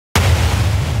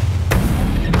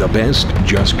The best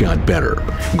just got better.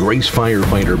 Grace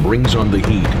Firefighter brings on the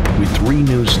heat with 3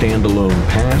 new standalone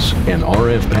pass and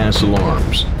RF pass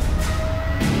alarms.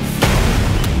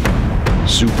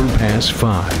 Super Pass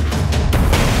 5,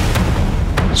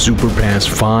 Super Pass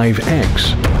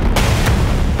 5X,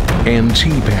 and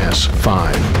T-Pass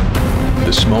 5.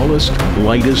 The smallest,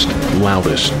 lightest,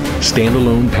 loudest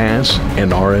standalone pass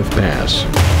and RF pass.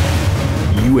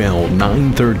 UL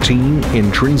 913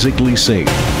 intrinsically safe.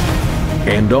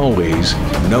 And always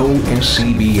no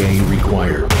SCBA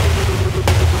required.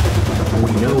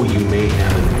 We know you may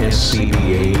have an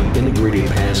SCBA integrated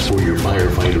pass for your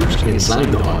firefighters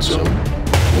inside the hot zone.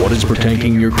 What is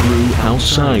protecting your crew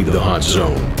outside the hot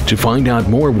zone? To find out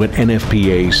more what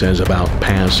NFPA says about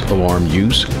pass alarm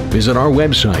use, visit our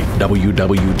website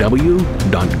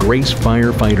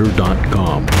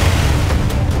www.gracefirefighter.com.